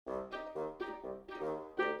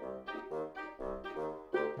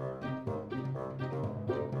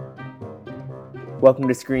Welcome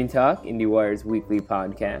to Screen Talk, IndieWire's weekly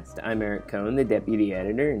podcast. I'm Eric Cohn, the deputy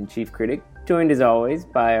editor and chief critic, joined as always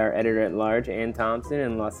by our editor-at-large, Ann Thompson,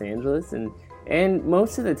 in Los Angeles. And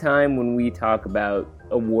most of the time when we talk about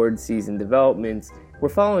award season developments, we're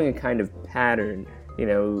following a kind of pattern. You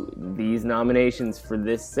know, these nominations for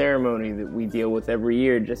this ceremony that we deal with every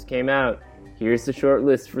year just came out. Here's the short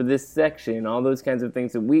list for this section, all those kinds of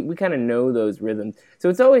things. So we kind of know those rhythms. So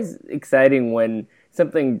it's always exciting when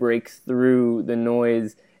something breaks through the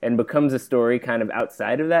noise and becomes a story kind of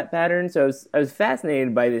outside of that pattern. So I was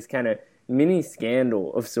fascinated by this kind of mini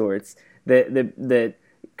scandal of sorts that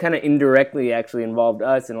kind of indirectly actually involved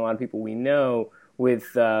us and a lot of people we know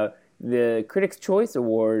with the Critics' Choice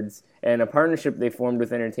Awards and a partnership they formed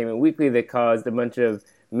with Entertainment Weekly that caused a bunch of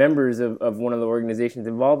members of one of the organizations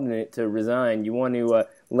involved in it to resign. You want to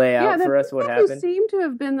lay out for us what happened? Who seem to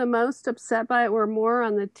have been the most upset by it were more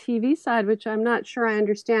on the TV side, which I'm not sure I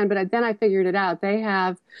understand, but then I figured it out. They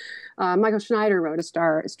have Michael Schneider wrote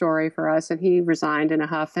a story for us, and he resigned in a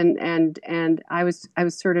huff, and I was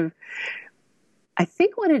sort of, I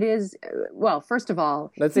think what it is, well, first of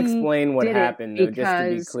all, let's explain what happened, though, just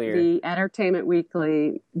to be clear. The Entertainment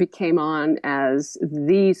Weekly became on as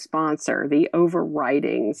the sponsor, the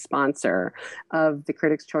overriding sponsor of the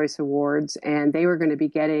Critics' Choice Awards, and they were going to be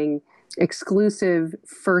getting exclusive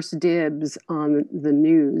first dibs on the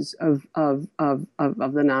news of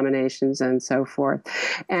the nominations and so forth.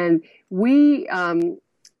 And we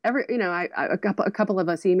a couple of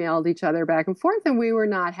us emailed each other back and forth, and we were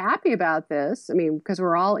not happy about this. I mean, because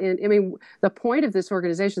we're all in. I mean, the point of this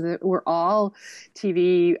organization is that we're all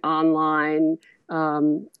TV, online,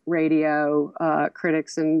 radio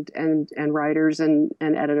critics and writers and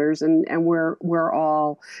editors, and we're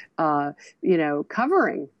all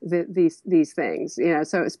covering these things.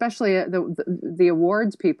 So especially the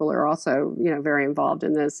awards people are also very involved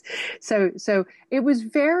in this. So it was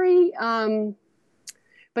very.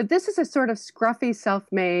 But this is a sort of scruffy,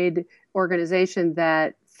 self-made organization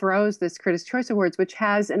that throws this Critics' Choice Awards, which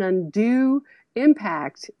has an undue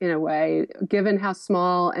impact, in a way, given how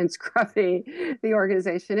small and scruffy the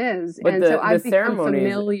organization is. But and so I've become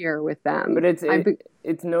familiar with them. But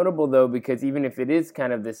it's notable, though, because even if it is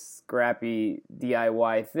kind of this scrappy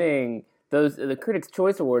DIY thing, the Critics'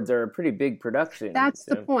 Choice Awards are a pretty big production. That's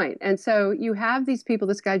the point. And so you have these people,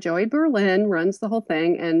 this guy, Joey Berlin, runs the whole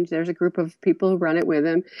thing, and there's a group of people who run it with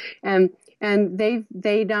him. And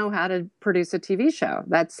they know how to produce a TV show.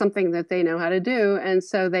 That's something that they know how to do. And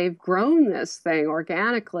so they've grown this thing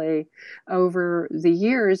organically over the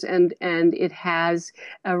years. And it has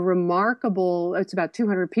a remarkable, it's about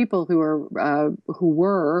 200 people who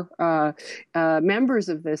were members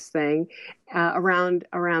of this thing around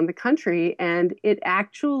the country. And it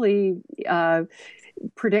actually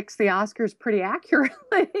predicts the Oscars pretty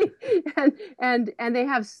accurately, and they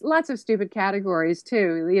have lots of stupid categories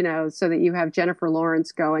too, so that you have Jennifer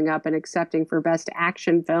Lawrence going up and accepting for Best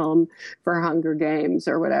Action Film for Hunger Games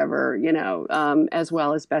or whatever, as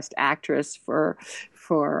well as Best Actress for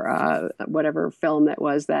whatever film that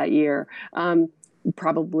was that year,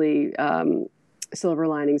 probably Silver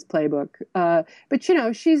Linings Playbook, but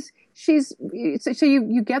she's so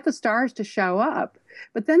you get the stars to show up.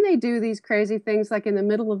 But then they do these crazy things, like in the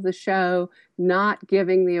middle of the show, not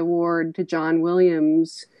giving the award to John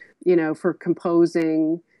Williams, for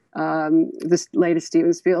composing this latest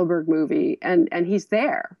Steven Spielberg movie. And he's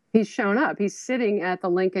there. He's shown up. He's sitting at the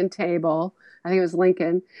Lincoln table. I think it was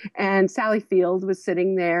Lincoln. And Sally Field was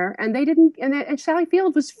sitting there. And they didn't. And Sally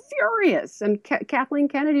Field was furious. And Kathleen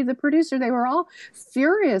Kennedy, the producer, they were all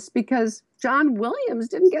furious because John Williams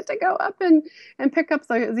didn't get to go up and pick up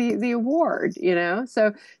the award,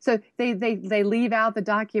 So they leave out the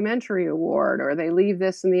documentary award, or they leave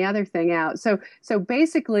this and the other thing out. So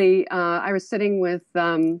basically, I was sitting with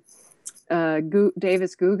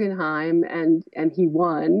Davis Guggenheim, and he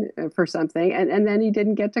won for something, and then he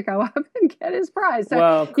didn't get to go up and get his prize. So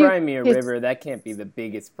well, Cry Me a River, that can't be the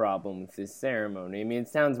biggest problem with this ceremony. I mean, it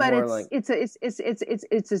sounds more like it's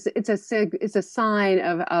a sign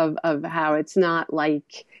of how it's not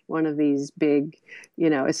like one of these big,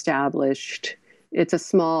 established. It's a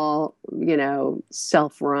small,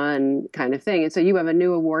 self-run kind of thing. And so you have a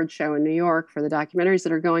new award show in New York for the documentaries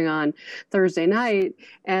that are going on Thursday night,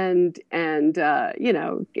 and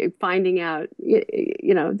finding out,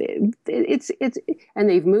 it's and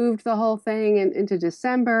they've moved the whole thing into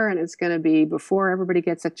December, and it's going to be before everybody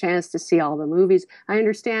gets a chance to see all the movies. I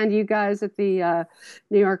understand you guys at the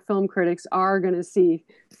New York Film Critics are going to see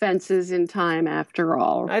Fences in time after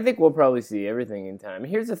all. I think we'll probably see everything in time.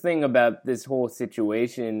 Here's the thing about this whole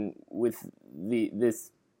situation with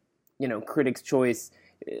this Critics' Choice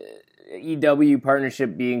EW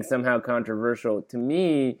partnership being somehow controversial. To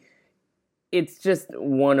me, it's just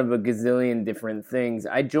one of a gazillion different things.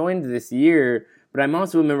 I joined this year, but I'm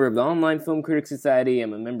also a member of the Online Film Critics Society.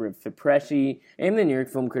 I'm a member of FIPRESCI and the New York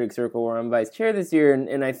Film Critics Circle, where I'm vice chair this year.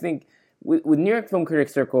 And I think with New York Film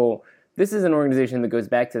Critics Circle, this is an organization that goes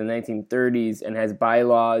back to the 1930s and has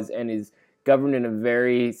bylaws and is governed in a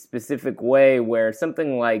very specific way where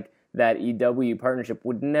something like that EW partnership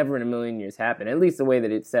would never in a million years happen, at least the way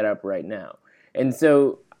that it's set up right now. And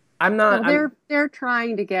so I'm not. Well, they're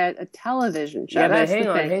trying to get a television show. Yeah, but That's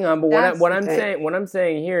hang on. But what I'm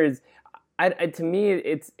saying here is, to me,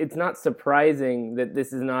 it's not surprising that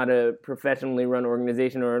this is not a professionally run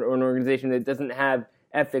organization or an organization that doesn't have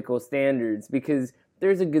ethical standards, because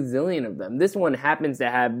there's a gazillion of them. This one happens to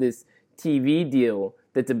have this TV deal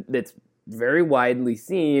that's very widely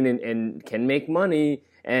seen and can make money.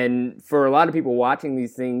 And for a lot of people watching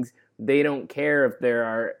these things, they don't care if there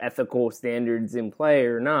are ethical standards in play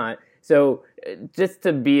or not. So just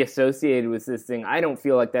to be associated with this thing, I don't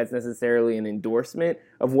feel like that's necessarily an endorsement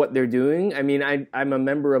of what they're doing. I mean, I'm a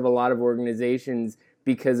member of a lot of organizations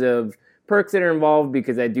because of perks that are involved,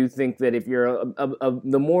 because I do think that if you're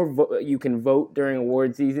the more you can vote during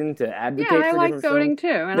award season to advocate for different like voting films,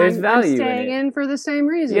 too, and there's I'm value staying in for the same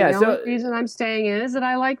reason. Yeah, the only reason I'm staying in is that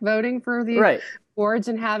I like voting for the awards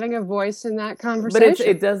and having a voice in that conversation. But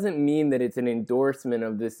it doesn't mean that it's an endorsement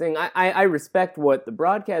of this thing. I respect what the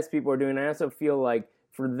broadcast people are doing. I also feel like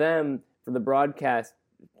for the broadcast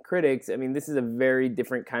critics, I mean, this is a very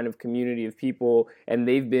different kind of community of people, and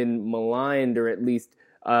they've been maligned, or at least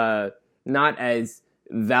not as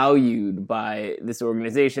valued by this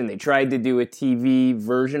organization. They tried to do a TV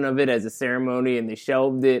version of it as a ceremony, and they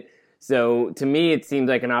shelved it. So to me, it seems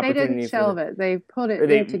like an opportunity. They didn't shelve it. They put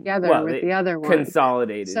it in together with the other one.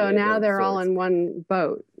 Consolidated. So now they're all in one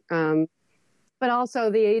boat. But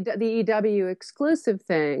also the EW exclusive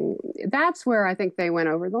thing, that's where I think they went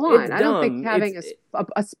over the line. I don't think having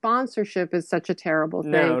a sponsorship is such a terrible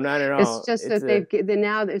thing. No, not at all. It's just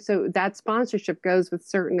that so that sponsorship goes with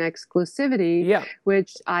certain exclusivity,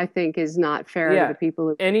 which I think is not fair to the people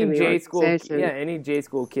who any J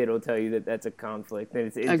school kid will tell you that that's a conflict.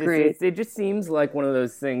 Agreed. It just seems like one of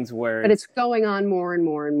those things where, but it's going on more and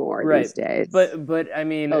more and more these days. But I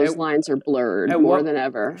mean, those lines are blurred more than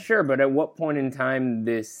ever. Sure, but at what point in time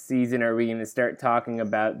this season are we going to start talking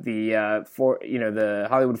about the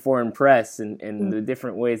Hollywood Foreign Press and the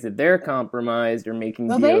different ways that they're compromised or making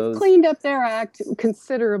deals? They've cleaned up their act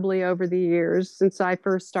considerably over the years since I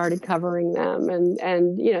first started covering them, and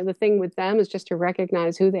the thing with them is just to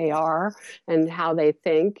recognize who they are and how they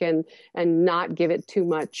think, and not give it too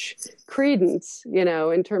much credence,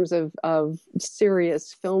 in terms of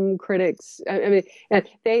serious film critics. I mean,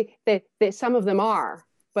 they some of them are,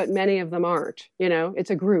 but many of them aren't. It's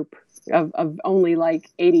a group of only like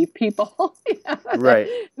 80 people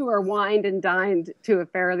who are wined and dined to a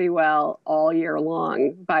fairly well all year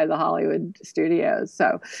long by the Hollywood studios.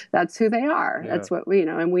 So that's who they are. That's what we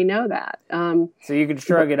know, and we know that. So you could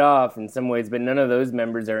shrug it off in some ways, but none of those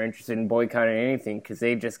members are interested in boycotting anything because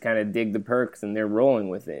they just kind of dig the perks and they're rolling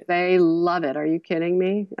with it. They love it. Are you kidding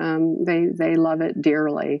me? They love it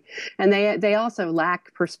dearly, and they also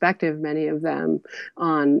lack perspective, many of them,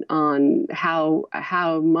 on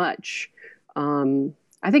how much.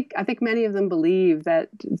 I think many of them believe that.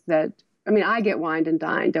 I mean, I get wined and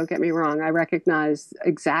dined. Don't get me wrong. I recognize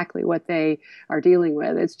exactly what they are dealing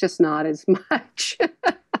with. It's just not as much.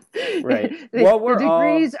 Right. The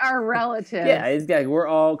degrees are relative. Yeah, exactly. We're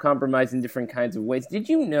all compromised in different kinds of ways. Did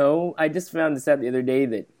you know? I just found this out the other day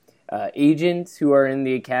that agents who are in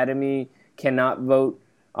the Academy cannot vote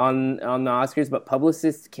on the Oscars, but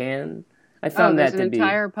publicists can. I found that to be... there's an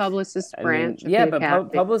entire publicist branch.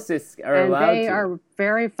 Publicists are allowed to. And they are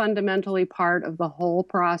very fundamentally part of the whole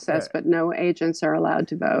process, but no agents are allowed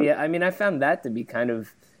to vote. Yeah, I mean, I found that to be kind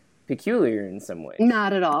of peculiar in some ways.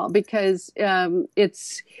 Not at all, because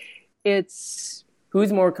it's...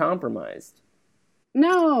 Who's more compromised?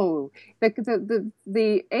 No,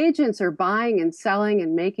 the agents are buying and selling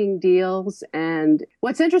and making deals. And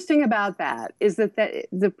what's interesting about that is that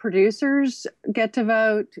the producers get to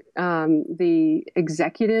vote, the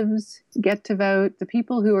executives get to vote, the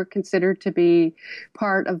people who are considered to be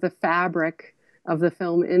part of the fabric of the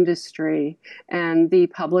film industry, and the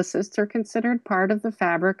publicists are considered part of the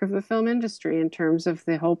fabric of the film industry in terms of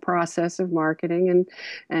the whole process of marketing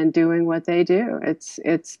and doing what they do.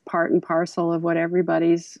 It's part and parcel of what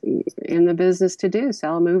everybody's in the business to do: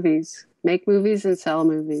 sell movies, make movies, and sell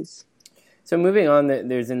movies. So moving on,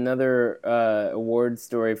 there's another award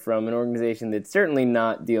story from an organization that's certainly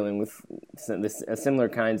not dealing with similar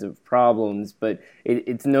kinds of problems, but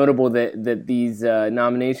it's notable that these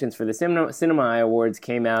nominations for the Cinema Awards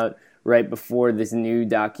came out right before this new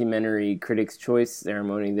documentary Critics' Choice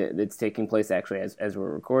ceremony that's taking place actually as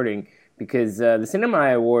we're recording, because the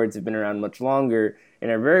Cinema Awards have been around much longer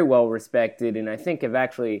and are very well respected, and I think have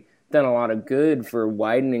actually done a lot of good for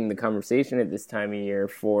widening the conversation at this time of year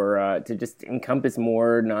to just encompass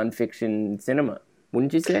more nonfiction cinema.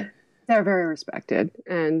 Wouldn't you say? They're very respected,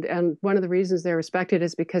 and one of the reasons they're respected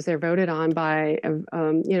is because they're voted on by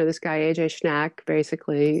this guy AJ Schnack,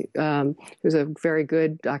 basically, who's a very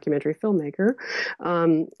good documentary filmmaker.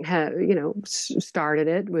 Started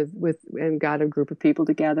it with and got a group of people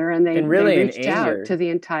together, and they reached out to the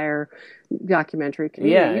entire documentary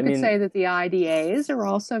community. Yeah, you could say that the IDAs are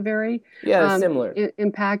also very similar.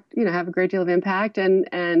 Impact, have a great deal of impact, and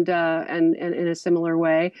in a similar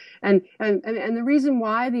way. And the reason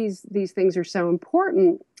why these things are so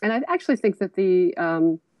important, and I actually think that the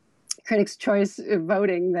Critics' Choice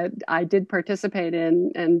voting that I did participate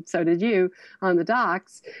in, and so did you, on the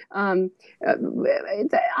docs. I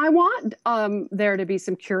want there to be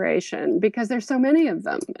some curation because there's so many of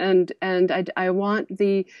them, and I want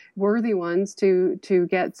the worthy ones to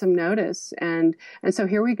get some notice. And so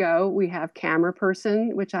here we go. We have Camera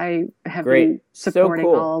Person, which I have been supporting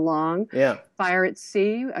all along. Yeah. Fire at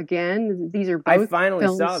Sea, again, these are both I finally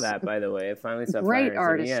films. Saw that, by the way. I finally saw great Fire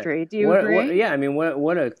artistry. Yeah. Do you agree?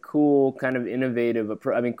 What a cool kind of innovative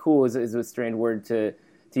approach. I mean, cool is a strange word to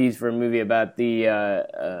use for a movie about the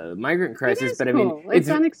migrant crisis, but cool. I mean, it's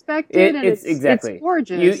unexpected and it's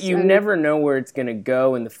gorgeous. You never know where it's going to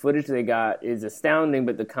go, and the footage they got is astounding,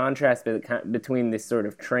 but the contrast between this sort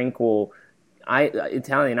of tranquil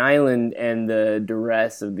Italian island and the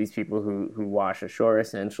duress of these people who wash ashore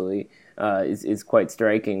essentially is quite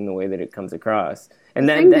striking, the way that it comes across. And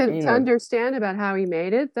the thing to understand about how he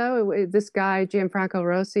made it, though, this guy Gianfranco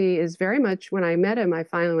Rossi is very much, when I met him, I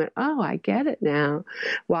finally went, oh, I get it now,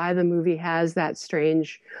 why the movie has that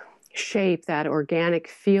strange shape, that organic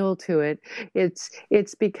feel to it.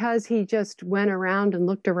 It's because he just went around and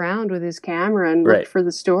looked around with his camera and looked for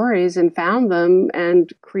the stories and found them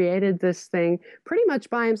and created this thing pretty much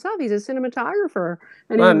by himself. He's a cinematographer,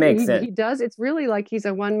 and it makes sense. He does. It's really like he's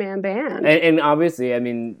a one-man band. And obviously, I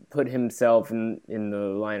mean, put himself in the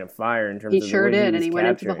line of fire in terms of the sure way did, and he went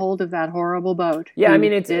into the hold of that horrible boat. Yeah, I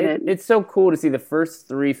mean, it's so cool to see the first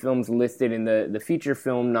three films listed in the feature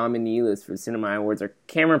film nominee list for the Cinema Awards are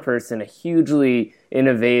Camera Person, a hugely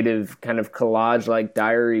innovative kind of collage-like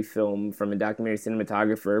diary film from a documentary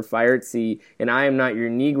cinematographer, Fire at Sea, and I Am Not Your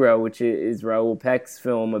Negro, which is Raoul Peck's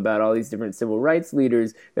film about all these different civil rights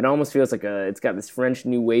leaders that almost feels like it's got this French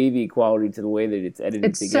New Wavy quality to the way that it's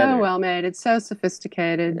edited together. It's so well made. It's so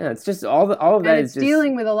sophisticated. Yeah, it's just all of that is just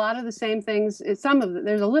dealing with a lot of the same things. There's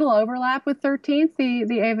a little overlap with 13th,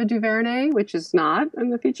 the Ava DuVernay, which is not in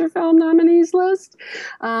the feature film nominees list,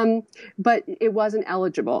 but it wasn't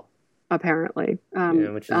eligible, apparently,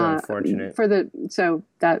 which is unfortunate. For the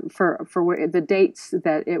dates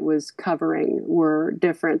that it was covering were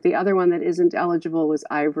different. The other one that isn't eligible was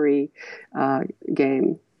Ivory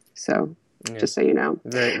Game. So. Yeah. Just so you know.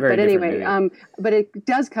 Very, very but anyway, but it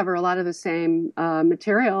does cover a lot of the same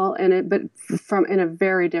material in it, but in a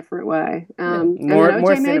very different way. More OJ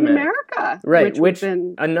Made in cinematic. America, right? Which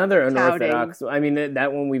another unorthodox. touting. I mean,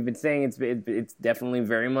 that one we've been saying it's definitely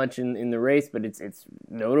very much in the race, but it's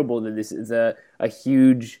notable that this is a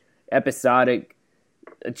huge episodic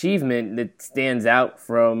achievement that stands out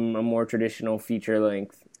from a more traditional feature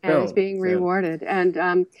length. And it's being rewarded. And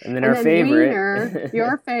then our favorite. Wiener,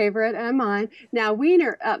 your favorite and mine. Now,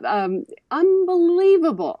 Wiener,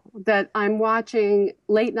 unbelievable that I'm watching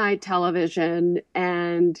late night television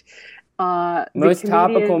and most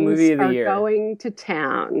topical movie of the year. Going to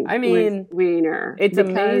town. I mean, with Wiener. It's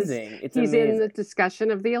amazing. He's in the discussion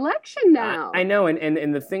of the election now. I know,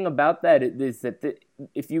 and the thing about that is that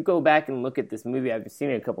if you go back and look at this movie, I've seen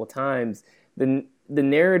it a couple times. The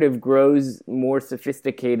narrative grows more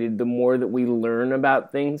sophisticated the more that we learn about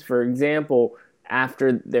things. For example,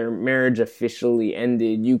 after their marriage officially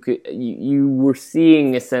ended, you were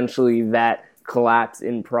seeing essentially that collapse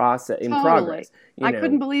in progress. I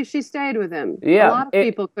couldn't believe she stayed with him. Yeah, a lot of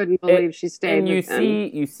people couldn't believe she stayed with him.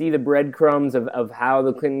 And you see the breadcrumbs of how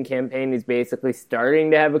the Clinton campaign is basically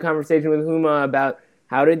starting to have a conversation with Huma about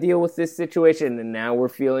how to deal with this situation, and now we're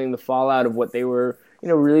feeling the fallout of what they were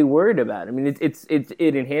really worried about. I mean,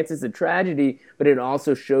 it enhances the tragedy, but it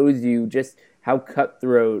also shows you just how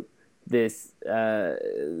cutthroat this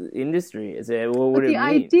industry? What would But the it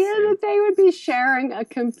mean? idea that they would be sharing a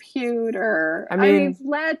computer. I mean,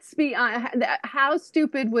 let's be honest. How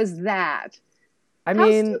stupid was that? How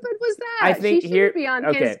stupid was that? I think she shouldn't be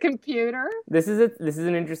on his computer. This is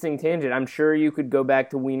an interesting tangent. I'm sure you could go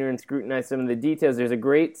back to Wiener and scrutinize some of the details. There's a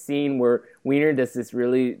great scene where Wiener does this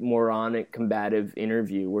really moronic, combative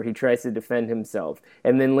interview where he tries to defend himself,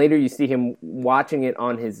 and then later you see him watching it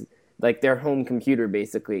on his their home computer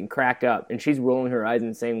basically and crack up, and she's rolling her eyes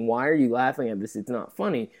and saying, "Why are you laughing at this? It's not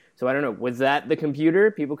funny." So I don't know. Was that the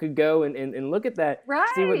computer? People could go and look at that,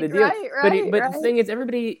 see what the deal. But the thing is,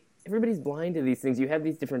 everybody's blind to these things. You have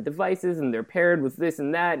these different devices, and they're paired with this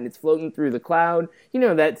and that, and it's floating through the cloud. You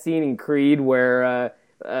know that scene in Creed where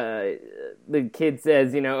the kid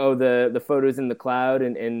says, the photo's in the cloud,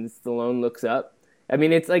 and Stallone looks up. I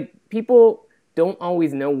mean, it's like people don't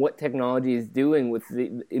always know what technology is doing with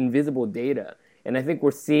the invisible data. And I think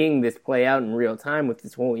we're seeing this play out in real time with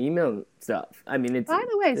this whole email stuff. I mean, by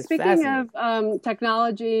the way, speaking of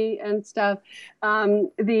technology and stuff,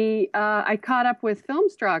 I caught up with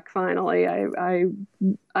Filmstruck finally.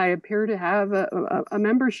 I appear to have a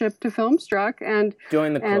membership to Filmstruck and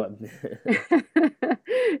join the club.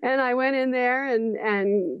 And I went in there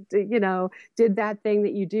and did that thing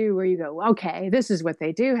that you do where you go, okay, this is what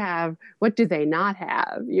they do have. What do they not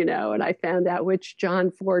have? And I found out which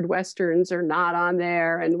John Ford Westerns are not on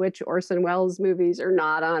there and which Orson Welles movies are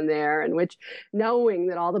not on there, and which, knowing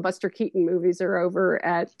that all the Buster Keaton movies are over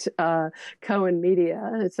at Cohen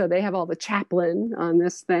Media. So they have all the Chaplin on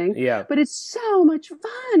this thing. Yeah. But it's so much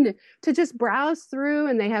fun to just browse through,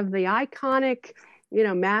 and they have the iconic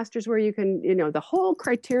masters where you can, the whole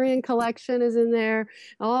Criterion collection is in there,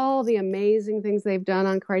 all the amazing things they've done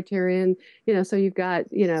on Criterion, so you've got,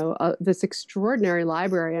 this extraordinary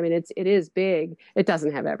library. I mean, it is big. It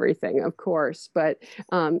doesn't have everything, of course, but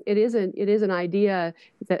it is an idea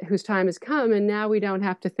whose time has come. And now we don't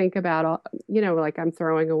have to think about, like I'm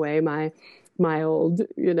throwing away my old,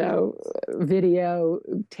 video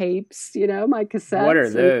tapes, my cassettes. What are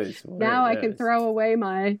those? I can throw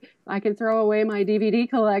away my DVD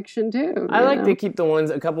collection too. I like to keep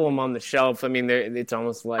a couple of them on the shelf. I mean, it's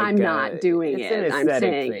almost like I'm not doing it. I'm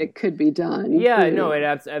saying it could be done. Yeah, no, it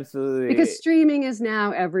absolutely, because streaming is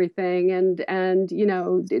now everything, and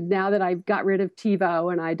now that I've got rid of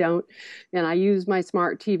TiVo and I use my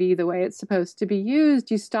smart TV the way it's supposed to be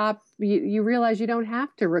used, you realize you don't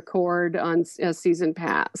have to record on a season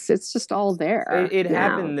pass. It's just all there. It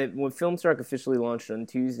happened that when Filmstruck officially launched on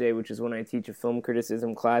Tuesday, which is when I teach a film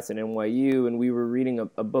criticism class at NYU, and we were reading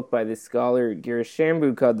a book by this scholar, Girish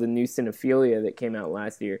Shambu, called The New Cinephilia that came out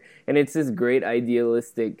last year. And it's this great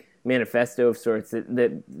idealistic manifesto of sorts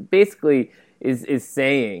that basically is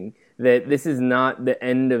saying that this is not the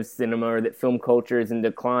end of cinema, or that film culture is in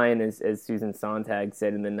decline, as Susan Sontag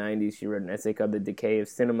said in the 90s. She wrote an essay called The Decay of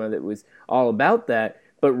Cinema that was all about that,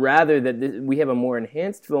 but rather that we have a more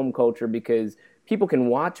enhanced film culture because people can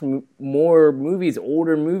watch more movies,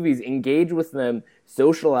 older movies, engage with them,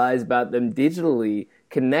 socialize about them digitally,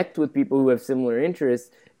 connect with people who have similar interests,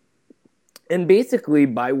 and basically,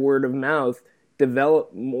 by word of mouth,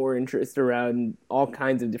 develop more interest around all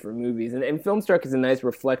kinds of different movies. And Filmstruck is a nice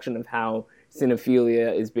reflection of how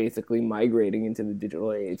cinephilia is basically migrating into the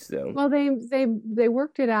digital age. So, well, they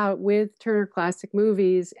worked it out with Turner Classic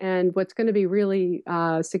Movies, and what's going to be really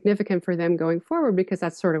significant for them going forward, because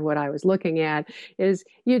that's sort of what I was looking at, is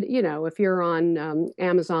if you're on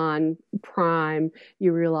Amazon Prime,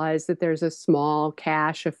 you realize that there's a small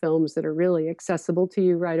cache of films that are really accessible to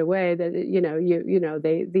you right away. That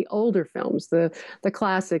the older films, the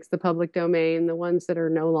classics, the public domain, the ones that are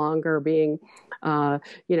no longer being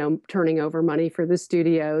turning over money for the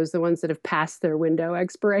studios, the ones that have passed their window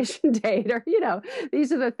expiration date, or,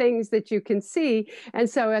 these are the things that you can see. And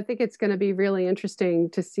so I think it's going to be really interesting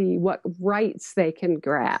to see what rights they can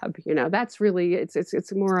grab. That's really,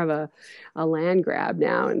 it's more of a land grab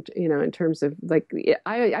now. And, in terms of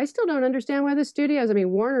I still don't understand why the studios,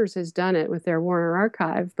 Warner's has done it with their Warner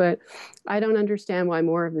Archive, but I don't understand why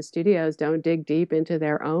more of the studios don't dig deep into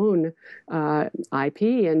their own IP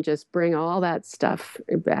and just bring all that stuff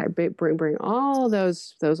back, bring all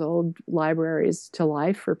those old libraries to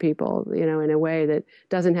life for people, in a way that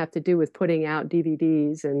doesn't have to do with putting out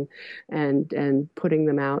DVDs and putting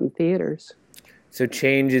them out in theaters. So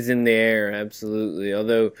change is in the air, absolutely.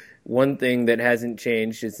 Although one thing that hasn't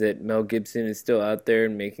changed is that Mel Gibson is still out there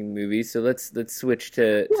and making movies. So let's switch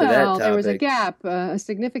to that topic. There was a gap, a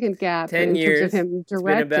significant gap 10 years. Terms of him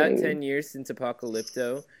directing. It's been about 10 years since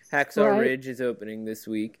Apocalypto. Hacksaw Ridge is opening this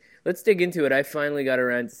week. let's dig into it. I finally got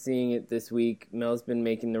around to seeing it this week. Mel's been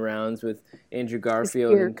making the rounds with Andrew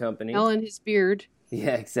Garfield and company. Mel and his beard.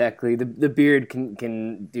 Yeah, exactly. The beard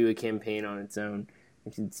can do a campaign on its own.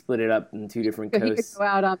 We should split it up in two different coasts. He could go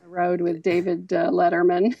out on the road with David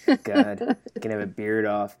Letterman. God, can have a beard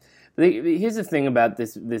off. But here's the thing about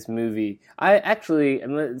this movie.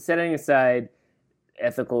 I'm setting aside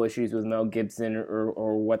ethical issues with Mel Gibson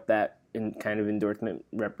or what that kind of endorsement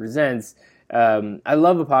represents. I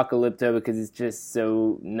love Apocalypto because it's just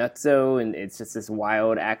so nutso and it's just this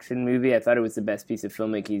wild action movie. I thought it was the best piece of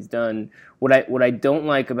filmmaking he's done. What I don't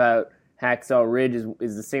like about Hacksaw Ridge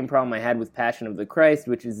is the same problem I had with Passion of the Christ,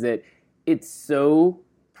 which is that it's so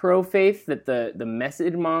pro-faith that the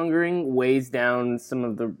message mongering weighs down some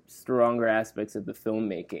of the stronger aspects of the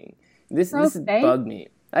filmmaking. This bugged me.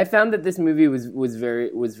 I found that this movie was very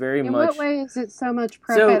In much. what way is it so much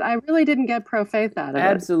pro-faith? I really didn't get pro-faith out of it.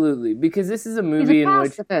 Absolutely, because this is a movie in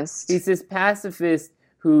which he's this pacifist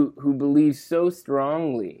who believes so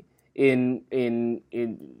strongly in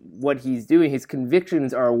what he's doing. His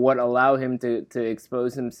convictions are what allow him to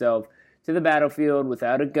expose himself to the battlefield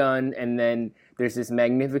without a gun, and then there's this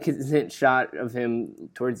magnificent shot of him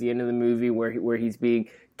towards the end of the movie where he's being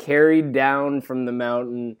carried down from the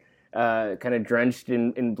mountain, kind of drenched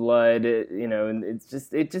in blood, and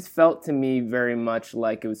it just felt to me very much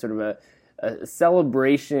like it was sort of a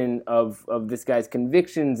celebration of this guy's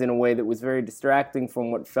convictions in a way that was very distracting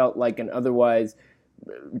from what felt like an otherwise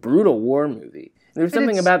brutal war movie. There's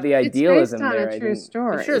something about the idealism there. It's based on a true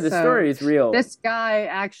story. Sure, the story is real. This guy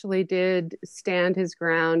actually did stand his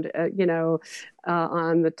ground,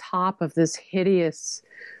 on the top of this hideous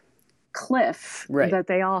cliff that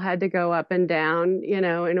they all had to go up and down, in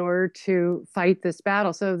order to fight this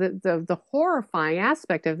battle. So the horrifying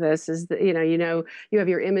aspect of this is that, you have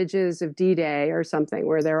your images of D-Day or something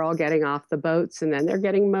where they're all getting off the boats and then they're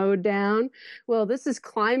getting mowed down. Well, this is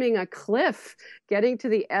climbing a cliff, getting to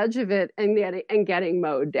the edge of it and getting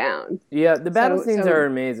mowed down. Yeah, the battle scenes are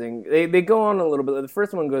amazing. They go on a little bit. The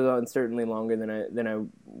first one goes on certainly longer than I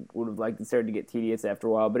would have liked. It started to get tedious after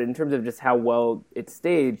a while, but in terms of just how well it's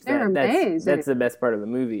staged, that's the best part of the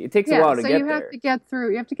movie. It takes a while to get there. You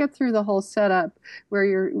have to get through the whole setup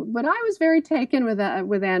but I was very taken with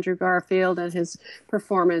Andrew Garfield and his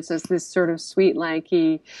performance as this sort of sweet,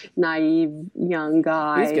 lanky, naive young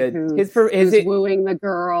guy. He's good. Who's wooing the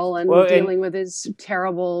girl and dealing with his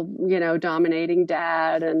terrible, dominating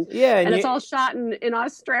dad, and it's all shot in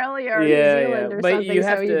Australia or New Zealand or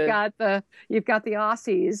something. You've got the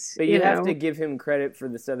Aussies. But you have to give him credit for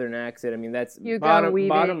the Southern accent. I mean, that's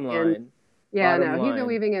bottom line. Hugo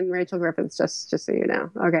Weaving and Rachel Griffiths, just so you know.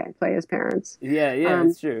 Okay, play his parents. Yeah,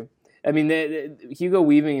 that's true. I mean, the Hugo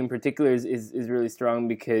Weaving in particular is really strong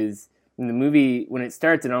because in the movie, when it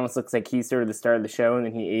starts, it almost looks like he's sort of the star of the show, and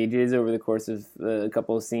then he ages over the course of a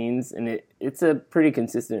couple of scenes, and it's a pretty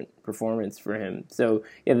consistent performance for him. So,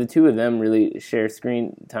 the two of them really share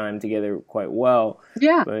screen time together quite well.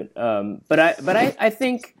 Yeah. But I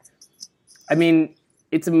think, I mean,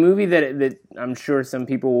 it's a movie that I'm sure some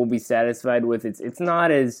people will be satisfied with. It's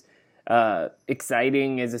not as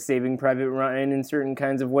exciting as a Saving Private Ryan in certain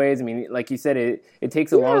kinds of ways. I mean, like you said, it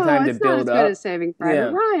takes a long time to build up. It's not as good as Saving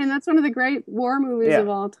Private Ryan. That's one of the great war movies of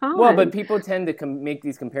all time. Well, but people tend to make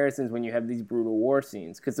these comparisons when you have these brutal war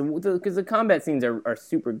scenes because the combat scenes are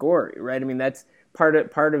super gory, right? I mean, that's part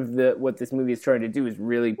of what this movie is trying to do is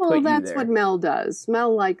really put you there. Well, that's what Mel does.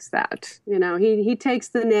 Mel likes that. He takes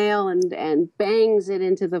the nail and bangs it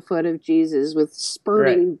into the foot of Jesus with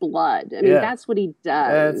spurting blood. I mean, that's what he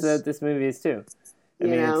does. That's what this movie is too.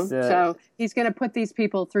 So he's going to put these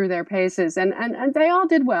people through their paces, and they all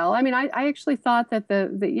did well. I mean, I actually thought that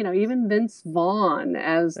the even Vince Vaughn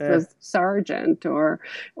as the sergeant or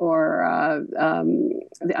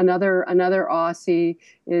another Aussie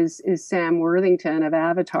is Sam Worthington of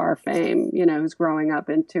Avatar fame. Who's growing up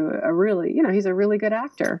into a really he's a really good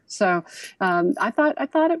actor. So I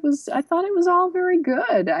thought it was all very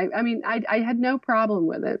good. I had no problem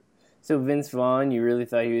with it. So Vince Vaughn, you really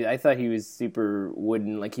thought I thought he was super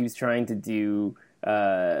wooden, like he was trying to do,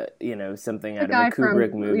 something out of a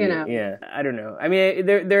Kubrick movie. Yeah, I don't know. I mean,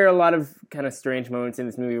 there are a lot of kind of strange moments in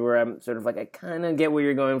this movie where I'm sort of like, I kind of get what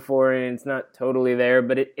you're going for, and it's not totally there,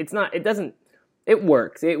 but it doesn't It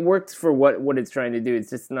works. It works for what it's trying to do. It's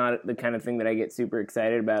just not the kind of thing that I get super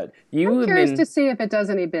excited about. I'm curious to see if it does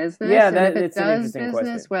any business. Yeah, and if it it's an does interesting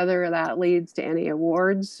business, question. whether that leads to any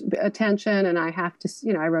awards attention. And I have to,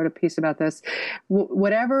 I wrote a piece about this.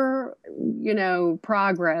 Whatever,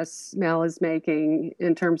 progress Mel is making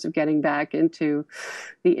in terms of getting back into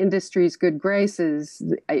the industry's good graces,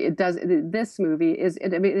 it does. This movie is.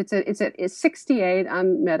 I mean, it's 68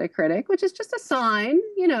 on Metacritic, which is just a sign,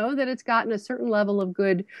 that it's gotten a certain level of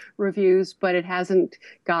good reviews, but it hasn't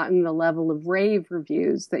gotten the level of rave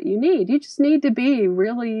reviews that you need. You just need to be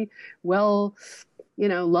really well,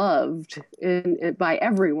 loved by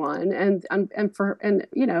everyone, and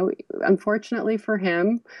unfortunately for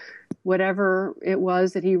him, whatever it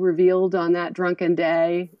was that he revealed on that drunken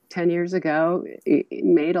day 10 years ago, it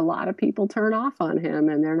made a lot of people turn off on him,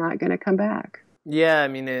 and they're not going to come back. Yeah, I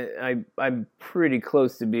mean, I'm pretty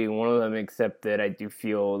close to being one of them, except that I do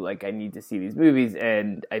feel like I need to see these movies,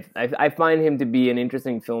 and I find him to be an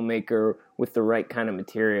interesting filmmaker with the right kind of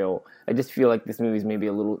material. I just feel like this movie's maybe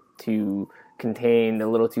a little too contained, a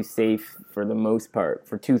little too safe for the most part,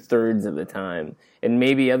 for 2/3 of the time. And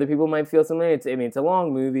maybe other people might feel something. It's a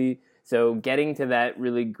long movie, so getting to that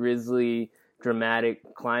really grisly,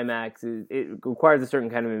 dramatic climax, it requires a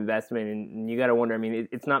certain kind of investment, and you got to wonder, I mean,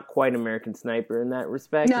 it's not quite American Sniper in that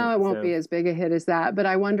respect. No, it won't be as big a hit as that, but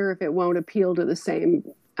I wonder if it won't appeal to the same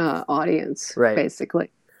audience, right.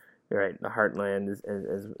 Basically. Right, the heartland,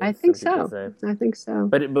 as I think so. I think so.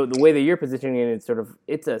 But the way that you're positioning it,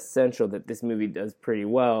 it's essential that this movie does pretty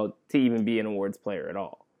well to even be an awards player at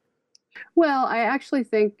all. Well, I actually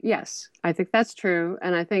think, yes, I think that's true.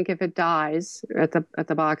 And I think if it dies at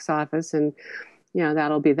the box office, and,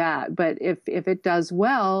 that'll be that. But if it does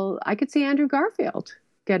well, I could see Andrew Garfield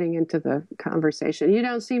getting into the conversation. You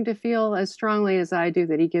don't seem to feel as strongly as I do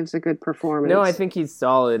that he gives a good performance. No, I think he's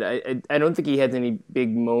solid. I don't think he has any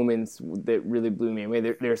big moments that really blew me away.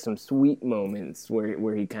 There are some sweet moments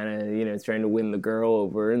where he kind of, is trying to win the girl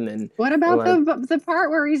over, and then... What about the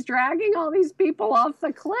part where he's dragging all these people off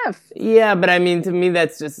the cliff? Yeah, but I mean, to me,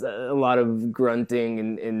 that's just a lot of grunting,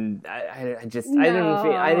 and I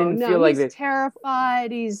didn't feel like that. He's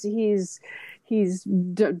terrified. He's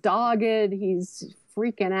dogged. He's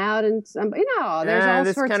freaking out, and there's all sorts of stuff going on.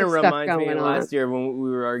 This kind of reminds me of last year when we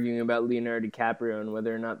were arguing about Leonardo DiCaprio and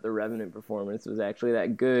whether or not the Revenant performance was actually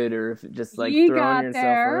that good, or if it just throwing yourself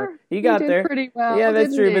around. He got there pretty well. Yeah,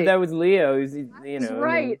 that's true, but that was Leo.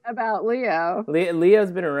 About Leo.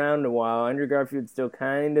 Leo's been around a while. Andrew Garfield's still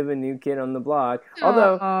kind of a new kid on the block.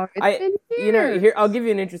 Although here I'll give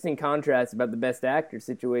you an interesting contrast about the Best Actor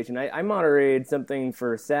situation. I moderated something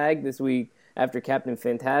for SAG this week after Captain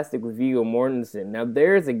Fantastic with Viggo Mortensen. Now,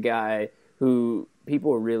 there's a guy who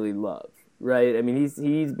people really love, right? I mean,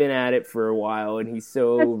 he's been at it for a while, and he's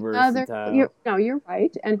so versatile. You're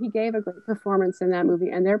right, and he gave a great performance in that movie,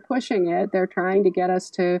 and they're pushing it. They're trying to get us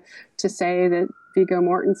to say that Viggo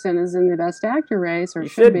Mortensen is in the Best Actor race, or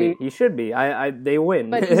should be. He should be. They win.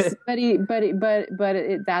 But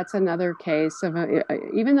that's another case of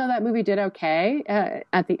even though that movie did okay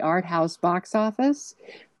at the art house box office.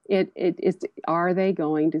 Are they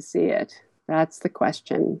going to see it? That's the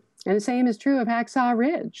question. And the same is true of Hacksaw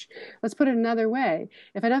Ridge. Let's put it another way.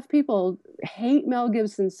 If enough people hate Mel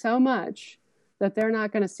Gibson so much that they're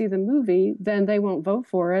not going to see the movie, then they won't vote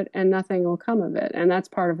for it, and nothing will come of it. And that's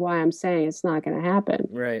part of why I'm saying it's not going to happen.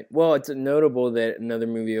 Right. Well, it's notable that another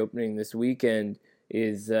movie opening this weekend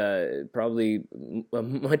is probably a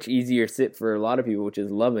much easier sit for a lot of people, which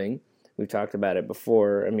is Loving. We've talked about it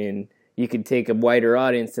before. I mean, you could take a wider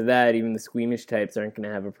audience to that. Even the squeamish types aren't going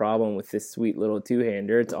to have a problem with this sweet little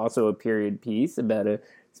two-hander. It's also a period piece about a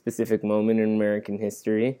specific moment in American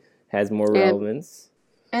history. Has more relevance.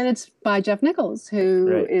 And it's by Jeff Nichols,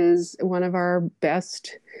 who is one of our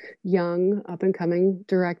best young up-and-coming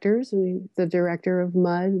directors. I mean, the director of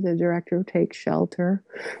Mud, the director of Take Shelter.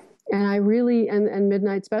 And I really, and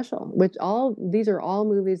Midnight Special, these are all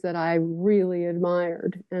movies that I really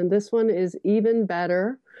admired. And this one is even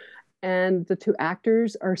better. And the two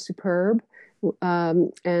actors are superb.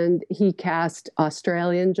 And he cast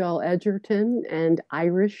Australian Joel Edgerton and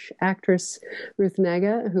Irish actress Ruth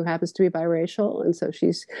Negga, who happens to be biracial. And so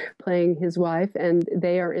she's playing his wife. And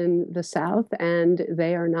they are in the South, and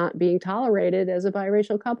they are not being tolerated as a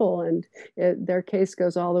biracial couple. And their case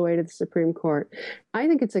goes all the way to the Supreme Court. I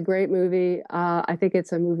think it's a great movie. I think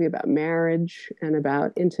it's a movie about marriage and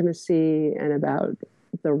about intimacy and about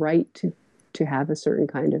the right to have a certain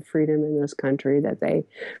kind of freedom in this country that they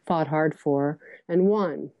fought hard for and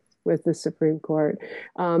won. with the Supreme Court.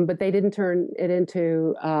 But they didn't turn it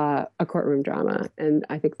into a courtroom drama. And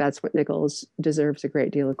I think that's what Nichols deserves a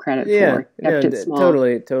great deal of credit for. Kept it small.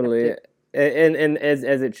 Totally. And as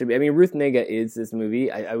it should be. I mean, Ruth Negga is this movie.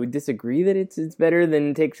 I would disagree that it's better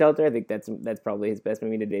than Take Shelter. I think that's probably his best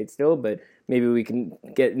movie to date still, but maybe we can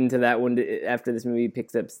get into that one after this movie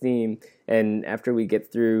picks up steam and after we get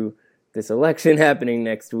through this election happening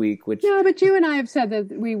next week. Which no, but you and I have said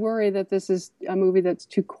that we worry that this is a movie that's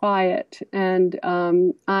too quiet, and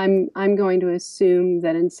I'm going to assume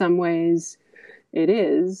that in some ways it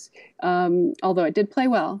is. Although it did play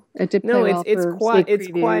well. It's quiet. It's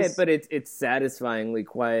quiet, but it's satisfyingly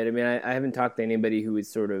quiet. I mean, I haven't talked to anybody who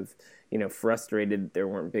was sort of frustrated that there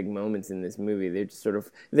weren't big moments in this movie. They're just sort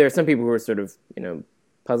of, there are some people who are sort of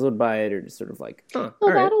puzzled by it, or just sort of like, well,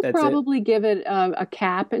 that'll probably give it a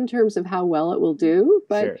cap in terms of how well it will do.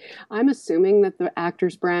 But sure. I'm assuming that the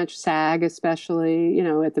actors branch, SAG especially,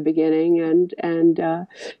 at the beginning, and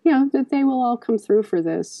that they will all come through for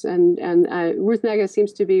this. And Ruth Negga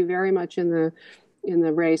seems to be very much in the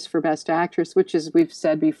race for Best Actress, which, as we've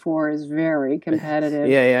said before, is very competitive.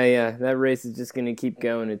 Yeah. That race is just going to keep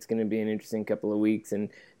going. It's going to be an interesting couple of weeks. And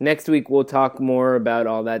next week we'll talk more about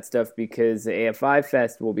all that stuff because the AFI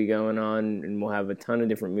Fest will be going on, and we'll have a ton of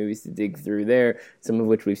different movies to dig through there, some of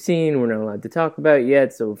which we've seen, we're not allowed to talk about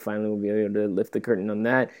yet, so finally we'll be able to lift the curtain on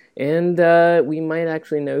that. And we might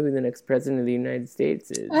actually know who the next president of the United States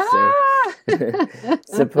is. So,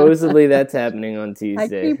 supposedly that's happening on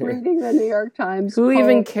Tuesday. I keep reading the New York Times. Who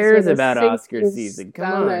even cares about Oscar season?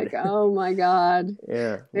 Come on. Oh my God.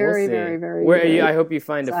 Yeah. Very, very, very. Where are you? I hope you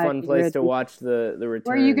find a fun place to watch the returns.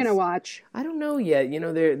 Where are you going to watch? I don't know yet.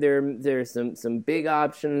 There's some big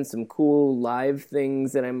options, some cool live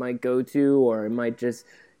things that I might go to, or I might just,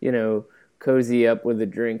 cozy up with a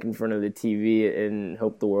drink in front of the TV and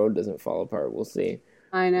hope the world doesn't fall apart. We'll see.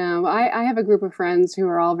 I know. I have a group of friends who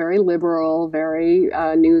are all very liberal, very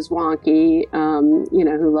news wonky,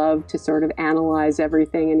 who love to sort of analyze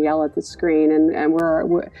everything and yell at the screen. And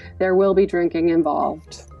there will be drinking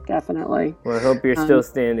involved, definitely. Well, I hope you're still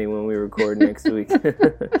standing when we record next week.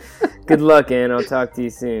 Good luck, Ann. I'll talk to you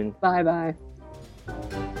soon. Bye-bye.